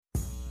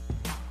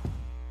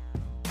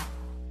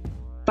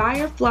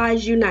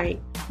Fireflies Unite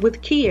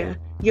with Kia,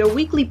 your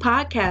weekly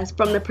podcast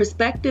from the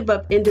perspective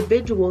of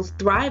individuals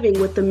thriving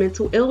with a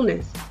mental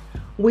illness.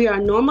 We are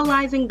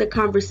normalizing the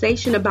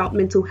conversation about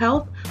mental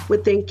health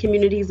within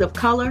communities of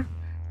color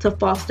to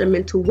foster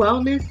mental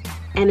wellness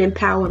and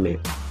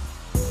empowerment.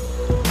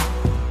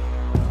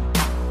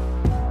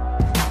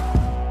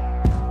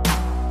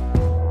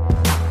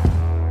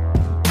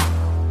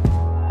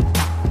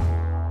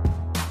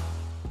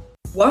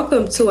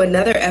 Welcome to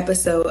another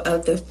episode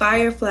of the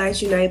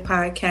Fireflies Unite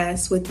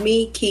podcast with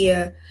me,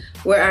 Kia,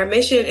 where our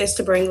mission is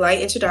to bring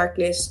light into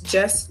darkness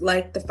just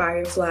like the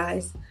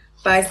fireflies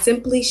by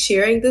simply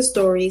sharing the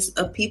stories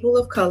of people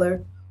of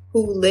color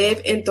who live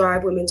and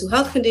thrive with mental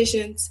health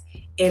conditions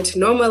and to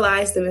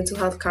normalize the mental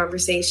health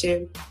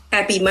conversation.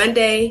 Happy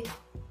Monday.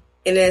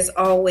 And as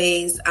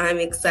always, I'm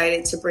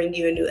excited to bring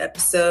you a new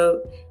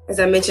episode.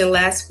 As I mentioned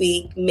last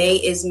week, May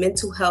is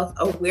Mental Health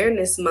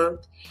Awareness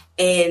Month,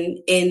 and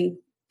in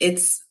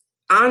its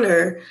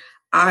honor,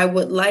 I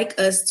would like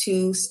us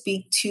to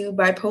speak to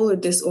bipolar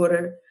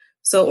disorder.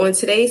 So on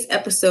today's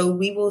episode,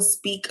 we will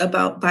speak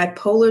about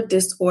bipolar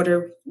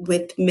disorder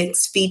with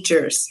mixed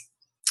features.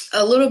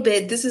 A little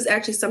bit, this is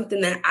actually something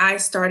that I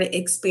started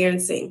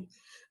experiencing.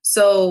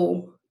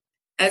 So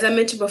as I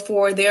mentioned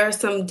before, there are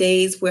some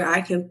days where I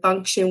can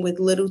function with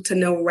little to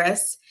no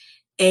rest,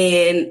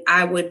 and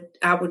I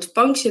would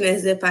function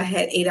as if I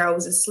had 8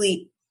 hours of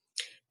sleep.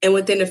 And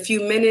within a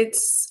few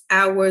minutes,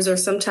 hours, or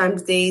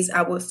sometimes days,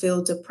 I would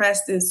feel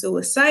depressed and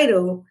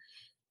suicidal.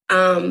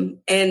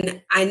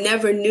 And I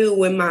never knew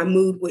when my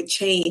mood would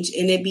change,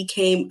 and it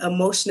became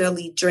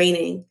emotionally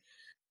draining.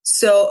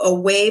 So a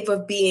wave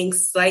of being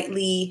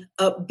slightly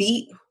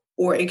upbeat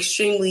or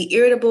extremely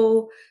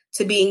irritable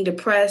to being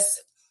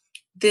depressed,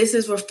 this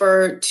is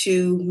referred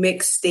to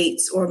mixed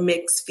states or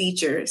mixed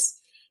features.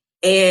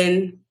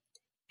 And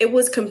it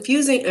was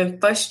confusing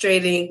and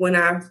frustrating when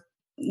I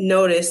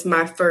noticed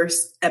my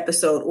first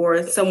episode,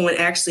 or someone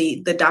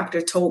actually, the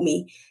doctor told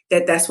me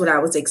that that's what I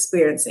was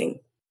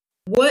experiencing.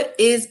 What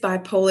is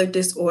bipolar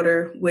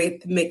disorder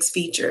with mixed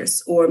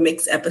features or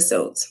mixed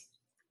episodes?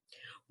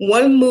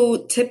 One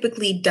mood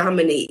typically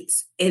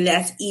dominates, and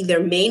that's either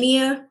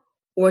mania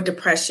or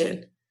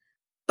depression,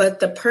 but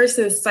the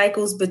person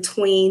cycles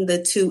between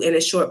the two in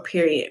a short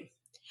period.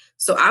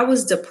 So I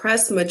was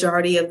depressed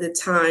majority of the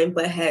time,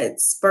 but had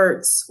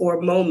spurts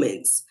or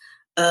moments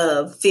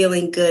of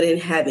feeling good and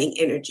having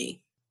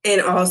energy,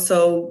 and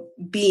also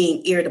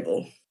being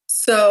irritable.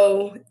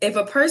 So if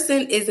a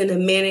person is in a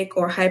manic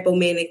or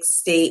hypomanic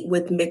state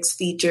with mixed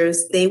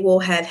features, they will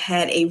have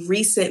had a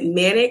recent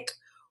manic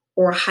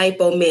or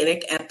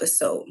hypomanic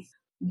episode,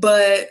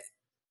 but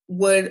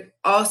would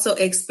also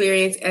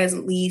experience at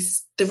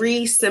least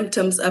 3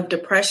 symptoms of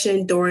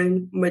depression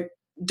during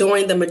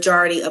the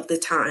majority of the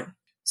time.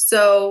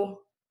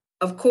 So,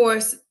 of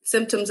course,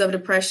 symptoms of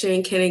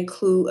depression can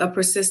include a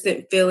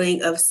persistent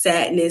feeling of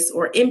sadness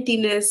or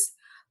emptiness,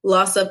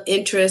 loss of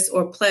interest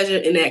or pleasure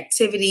in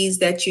activities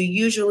that you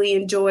usually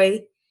enjoy,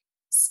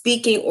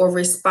 speaking or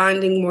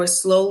responding more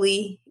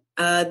slowly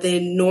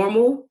than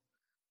normal.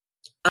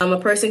 A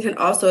person can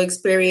also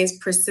experience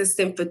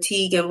persistent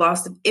fatigue and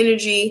loss of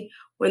energy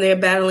when they're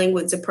battling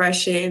with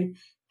depression,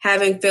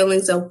 having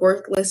feelings of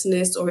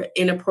worthlessness or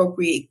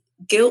inappropriate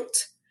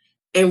guilt,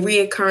 and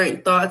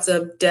reoccurring thoughts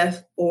of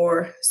death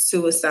or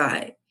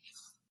suicide.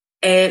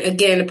 And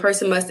again, a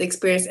person must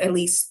experience at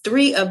least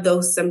 3 of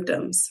those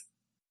symptoms.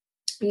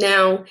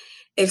 Now,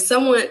 if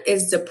someone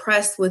is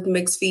depressed with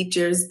mixed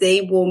features, they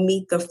will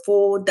meet the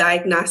full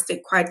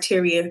diagnostic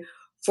criteria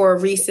for a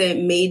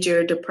recent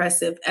major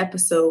depressive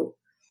episode,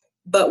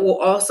 but will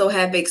also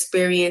have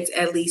experienced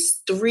at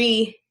least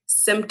 3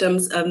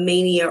 symptoms of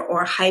mania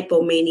or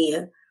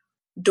hypomania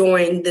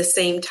during the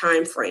same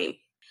time frame.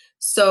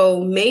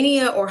 So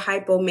mania or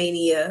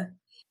hypomania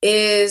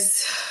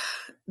is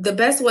the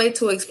best way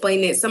to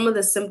explain it. Some of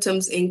the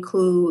symptoms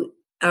include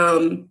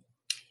an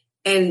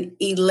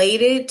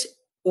elated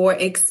or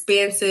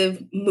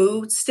expansive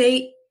mood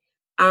state,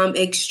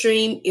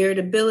 extreme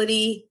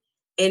irritability,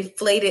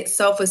 inflated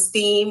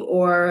self-esteem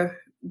or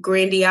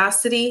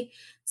grandiosity.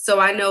 So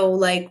I know,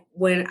 like,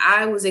 when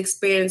I was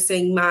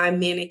experiencing my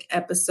manic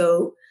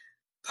episode,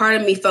 part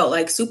of me felt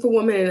like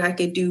Superwoman and I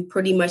could do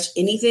pretty much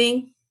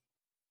anything.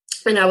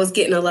 And I was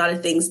getting a lot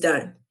of things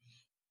done.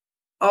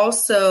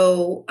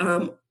 Also,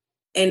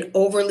 an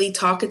overly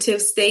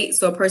talkative state.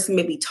 So a person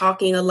may be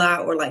talking a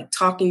lot or like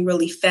talking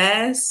really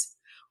fast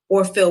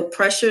or feel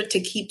pressured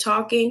to keep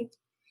talking.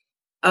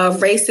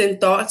 Racing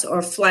thoughts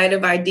or flight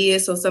of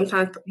ideas. So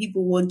sometimes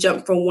people will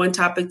jump from one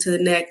topic to the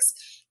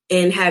next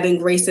and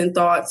having racing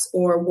thoughts,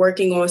 or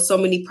working on so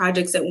many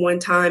projects at one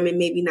time and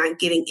maybe not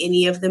getting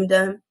any of them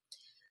done.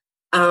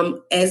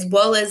 As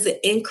well as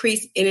the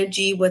increased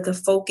energy with a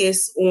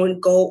focus on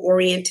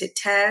goal-oriented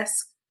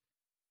tasks.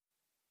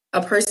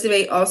 A person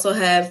may also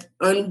have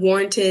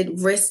unwarranted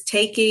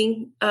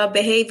risk-taking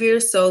behavior,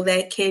 so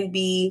that can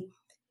be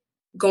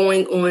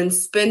going on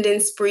spending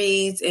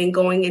sprees and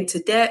going into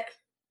debt.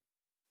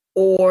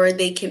 Or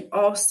they can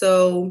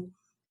also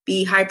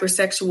be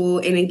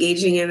hypersexual and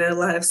engaging in a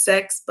lot of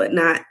sex, but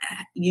not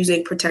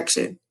using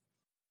protection.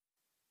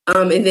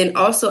 And then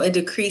also a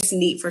decreased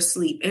need for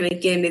sleep. And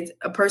again,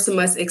 a person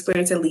must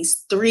experience at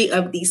least 3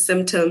 of these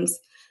symptoms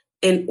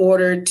in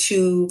order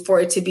for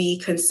it to be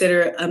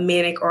considered a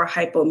manic or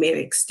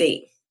hypomanic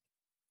state.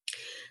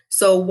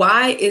 So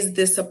why is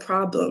this a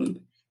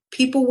problem?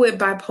 People with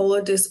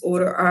bipolar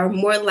disorder are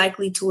more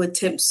likely to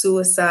attempt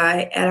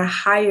suicide at a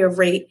higher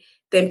rate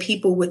than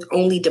people with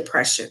only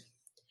depression.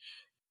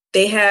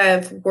 They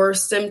have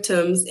worse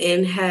symptoms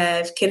and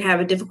can have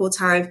a difficult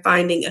time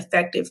finding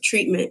effective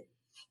treatment.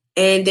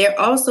 And they're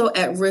also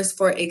at risk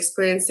for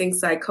experiencing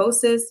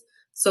psychosis.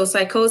 So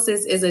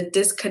psychosis is a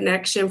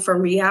disconnection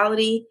from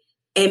reality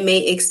and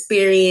may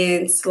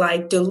experience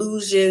like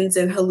delusions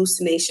and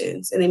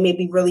hallucinations, and they may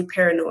be really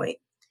paranoid.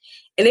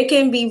 And it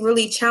can be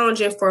really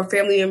challenging for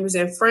family members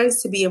and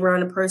friends to be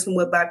around a person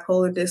with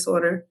bipolar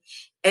disorder.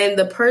 And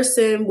the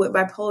person with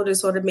bipolar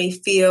disorder may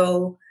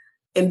feel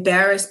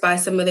embarrassed by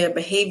some of their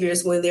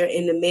behaviors when they're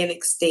in the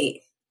manic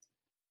state.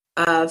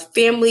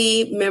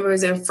 Family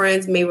members and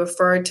friends may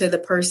refer to the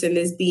person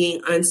as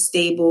being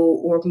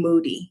unstable or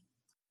moody.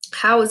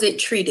 How is it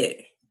treated?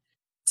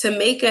 To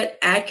make an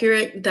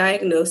accurate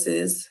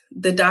diagnosis,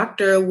 the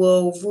doctor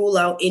will rule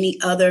out any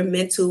other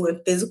mental and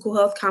physical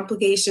health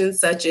complications,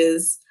 such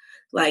as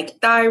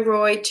like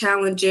thyroid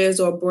challenges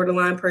or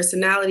borderline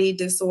personality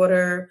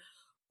disorder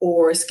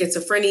or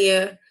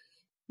schizophrenia.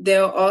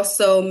 They'll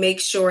also make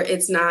sure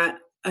it's not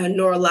a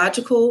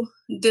neurological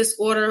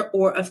disorder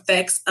or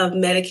effects of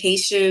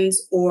medications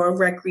or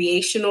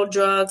recreational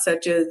drugs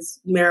such as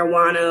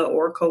marijuana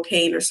or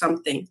cocaine or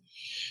something.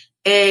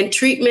 And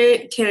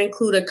treatment can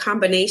include a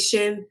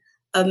combination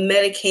of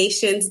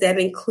medications that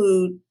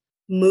include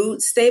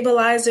mood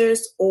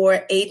stabilizers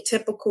or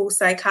atypical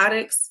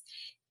psychotics.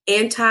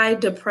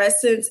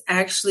 Antidepressants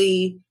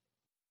actually,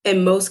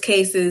 in most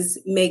cases,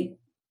 make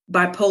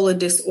bipolar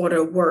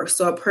disorder worse.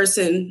 So a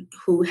person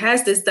who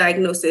has this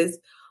diagnosis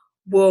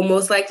will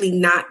most likely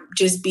not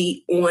just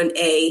be on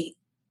a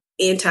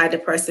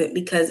antidepressant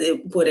because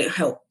it wouldn't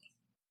help.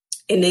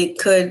 And it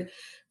could,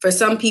 for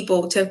some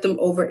people, tip them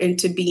over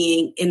into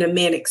being in a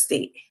manic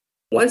state.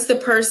 Once the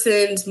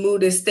person's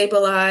mood is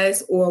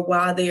stabilized or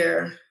while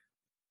their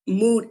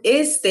mood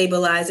is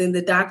stabilizing,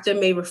 the doctor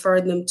may refer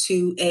them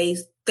to a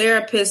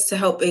therapist to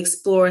help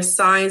explore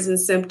signs and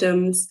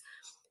symptoms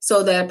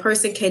so that a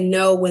person can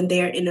know when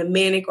they're in a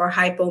manic or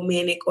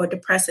hypomanic or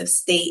depressive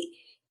state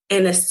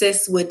and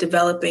assist with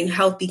developing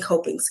healthy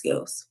coping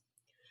skills.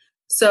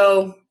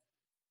 So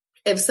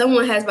if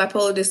someone has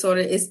bipolar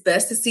disorder, it's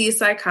best to see a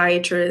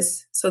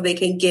psychiatrist so they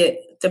can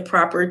get the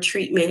proper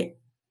treatment.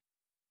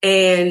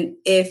 And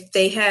if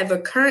they have a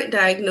current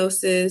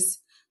diagnosis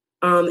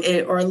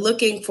and are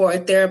looking for a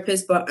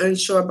therapist but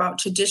unsure about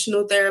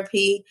traditional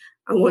therapy,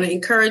 I want to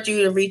encourage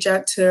you to reach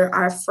out to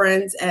our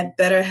friends at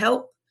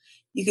BetterHelp.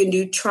 You can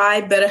do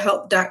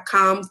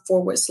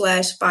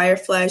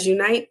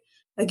trybetterhelp.com/firefliesunite.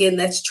 Again,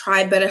 that's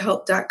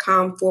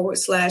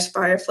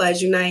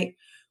trybetterhelp.com/firefliesunite,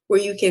 where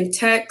you can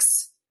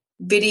text,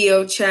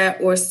 video chat,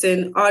 or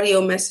send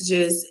audio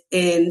messages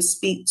and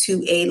speak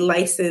to a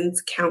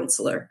licensed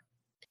counselor.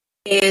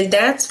 And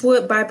that's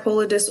what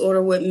bipolar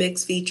disorder with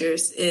mixed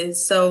features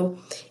is. So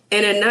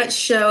in a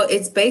nutshell,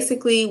 it's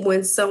basically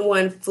when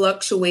someone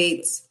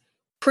fluctuates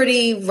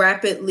pretty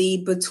rapidly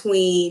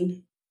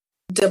between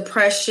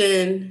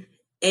depression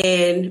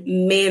and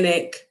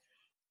manic,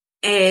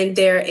 and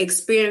they're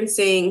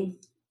experiencing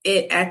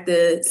it at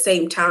the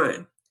same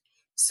time.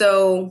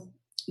 So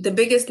the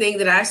biggest thing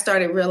that I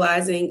started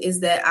realizing is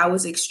that I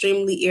was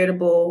extremely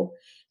irritable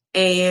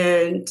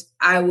and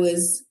I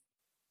was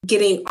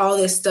getting all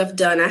this stuff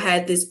done. I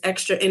had this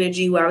extra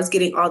energy where I was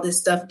getting all this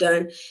stuff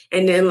done.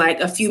 And then like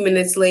a few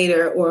minutes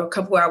later or a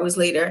couple hours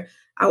later,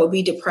 I would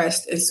be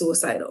depressed and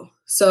suicidal.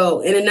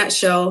 So in a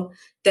nutshell,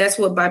 that's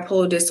what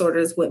bipolar disorder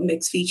is, what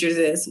mixed features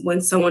is,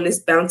 when someone is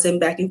bouncing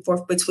back and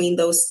forth between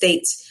those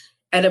states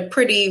at a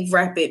pretty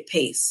rapid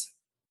pace.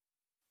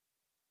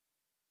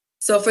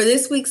 So for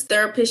this week's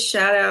therapist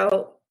shout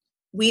out,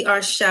 we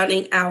are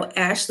shouting out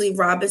Ashley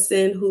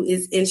Robinson, who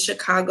is in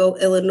Chicago,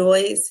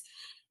 Illinois,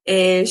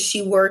 and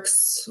she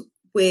works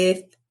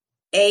with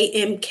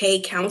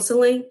AMK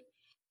Counseling,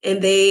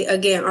 and they,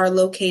 again, are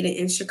located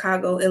in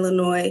Chicago,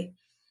 Illinois.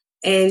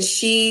 And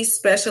she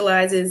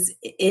specializes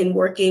in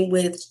working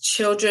with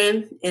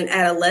children and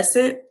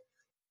adolescents,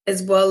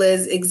 as well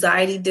as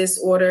anxiety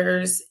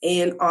disorders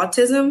and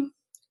autism.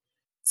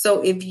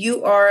 So if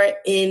you are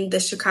in the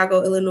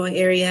Chicago, Illinois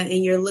area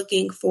and you're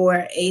looking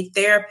for a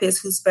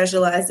therapist who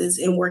specializes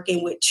in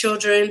working with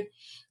children,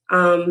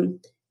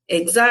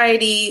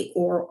 anxiety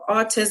or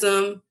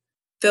autism,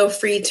 feel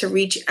free to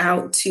reach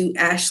out to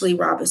Ashley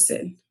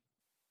Robinson.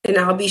 And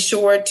I'll be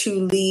sure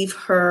to leave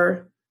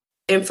her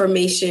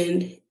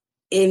information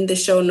in the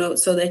show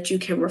notes so that you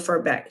can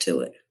refer back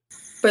to it.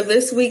 For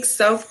this week's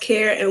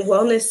self-care and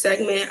wellness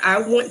segment,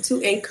 I want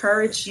to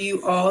encourage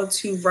you all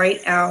to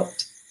write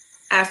out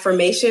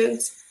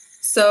affirmations.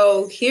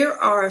 So here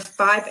are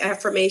 5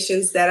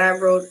 affirmations that I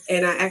wrote,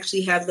 and I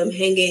actually have them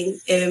hanging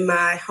in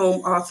my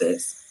home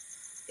office.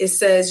 It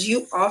says,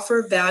 you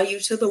offer value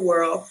to the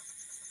world.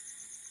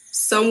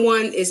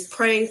 Someone is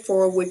praying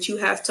for what you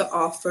have to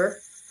offer.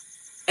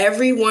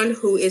 Everyone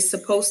who is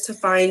supposed to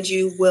find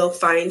you will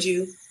find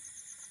you.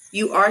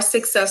 You are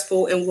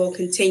successful and will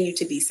continue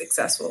to be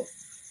successful.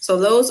 So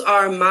those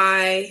are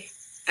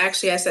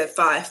actually I said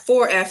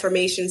 4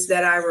 affirmations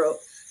that I wrote.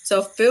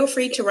 So feel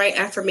free to write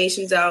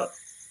affirmations out.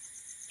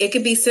 It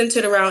could be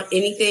centered around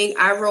anything.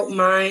 I wrote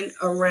mine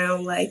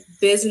around like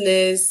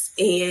business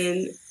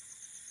and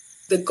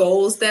the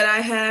goals that I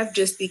have,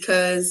 just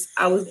because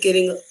I was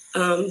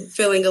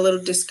feeling a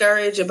little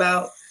discouraged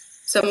about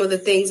some of the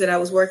things that I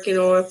was working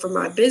on for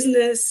my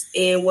business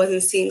and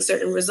wasn't seeing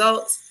certain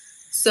results.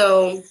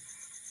 So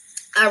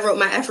I wrote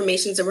my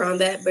affirmations around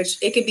that, but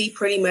it could be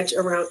pretty much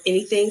around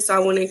anything. So I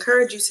want to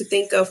encourage you to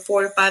think of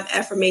 4 to 5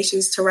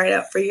 affirmations to write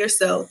up for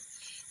yourself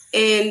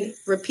and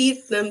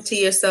repeat them to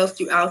yourself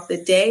throughout the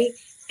day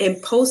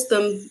and post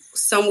them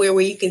somewhere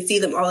where you can see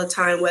them all the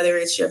time, whether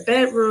it's your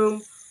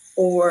bedroom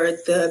or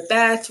the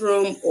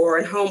bathroom or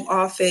a home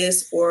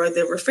office or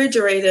the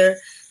refrigerator,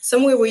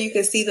 somewhere where you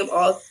can see them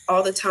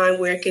all the time,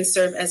 where it can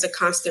serve as a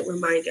constant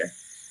reminder.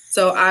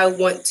 So I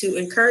want to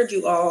encourage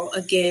you all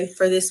again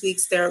for this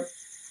week's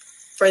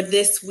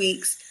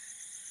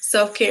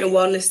self-care and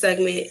wellness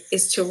segment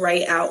is to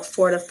write out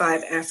 4 to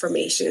 5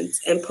 affirmations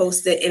and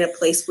post it in a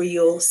place where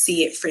you'll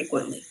see it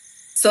frequently.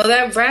 So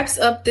that wraps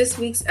up this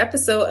week's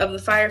episode of the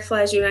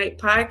Fireflies Unite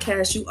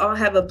podcast. You all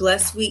have a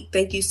blessed week.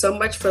 Thank you so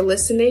much for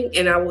listening,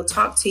 and I will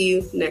talk to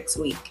you next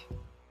week.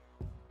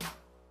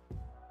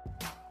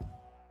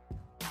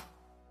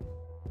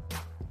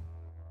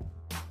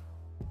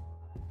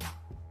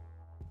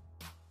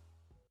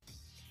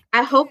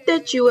 I hope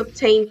that you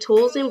obtain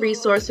tools and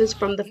resources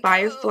from the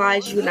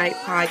Fireflies Unite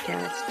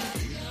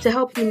podcast to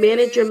help you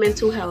manage your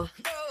mental health,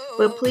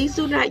 but please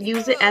do not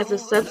use it as a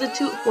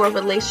substitute for a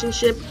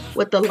relationship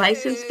with a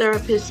licensed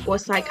therapist or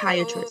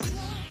psychiatrist.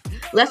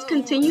 Let's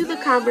continue the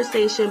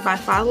conversation by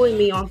following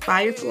me on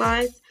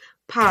Fireflies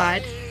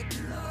Pod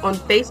on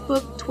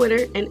Facebook,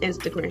 Twitter, and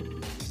Instagram.